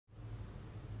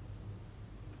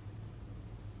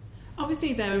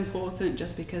Obviously they're important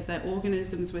just because they're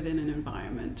organisms within an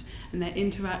environment and they're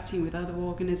interacting with other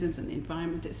organisms and the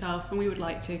environment itself, and we would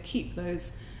like to keep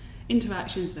those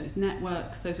interactions, those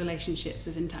networks, those relationships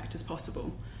as intact as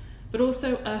possible. But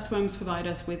also earthworms provide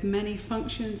us with many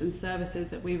functions and services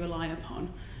that we rely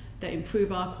upon that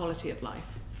improve our quality of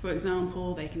life. For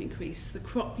example, they can increase the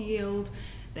crop yield,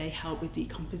 they help with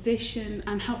decomposition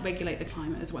and help regulate the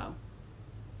climate as well.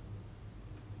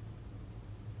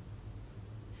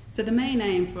 So the main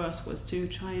aim for us was to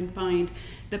try and find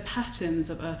the patterns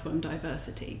of earthworm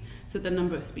diversity, so the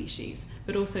number of species,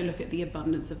 but also look at the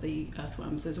abundance of the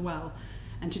earthworms as well,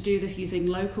 and to do this using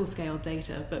local scale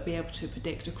data but be able to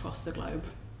predict across the globe.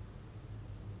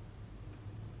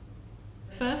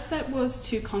 The first step was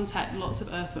to contact lots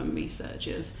of earthworm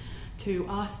researchers to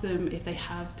ask them if they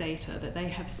have data that they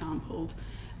have sampled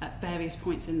at various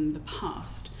points in the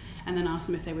past, and then ask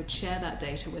them if they would share that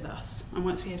data with us. And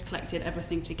once we had collected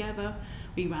everything together,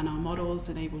 we ran our models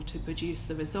and able to produce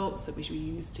the results that we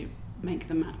used to make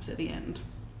the maps at the end.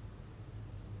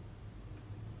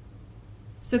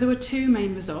 So there were two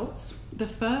main results. The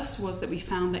first was that we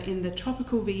found that in the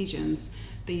tropical regions,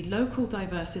 the local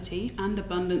diversity and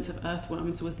abundance of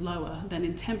earthworms was lower than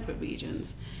in temperate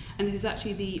regions. And this is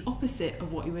actually the opposite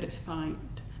of what you would find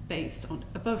based on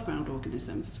above ground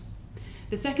organisms.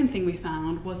 The second thing we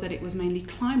found was that it was mainly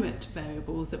climate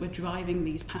variables that were driving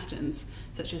these patterns,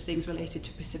 such as things related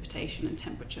to precipitation and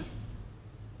temperature.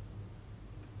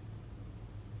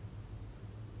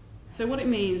 So what it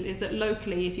means is that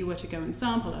locally, if you were to go and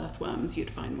sample earthworms, you'd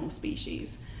find more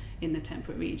species in the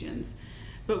temperate regions.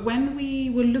 But when we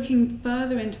were looking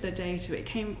further into the data, it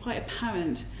became quite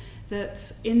apparent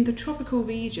that in the tropical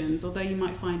regions, although you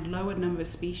might find lower number of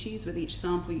species with each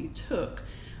sample you took,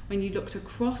 when you looked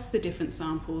across the different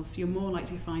samples, you're more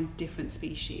likely to find different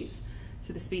species.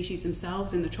 So the species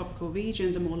themselves in the tropical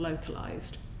regions are more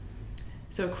localized.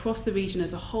 So across the region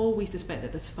as a whole, we suspect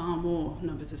that there's far more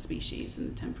numbers of species in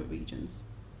the temperate regions.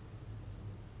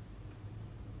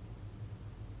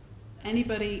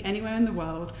 Anybody, anywhere in the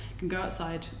world, can go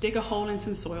outside, dig a hole in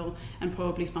some soil, and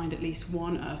probably find at least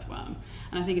one earthworm.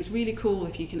 And I think it's really cool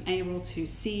if you can able to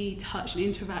see, touch, and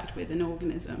interact with an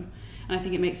organism. And I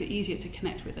think it makes it easier to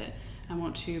connect with it and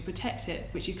want to protect it,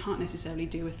 which you can't necessarily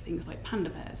do with things like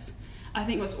panda bears. I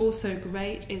think what's also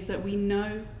great is that we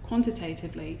know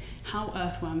quantitatively how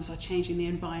earthworms are changing the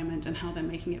environment and how they're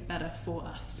making it better for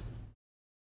us.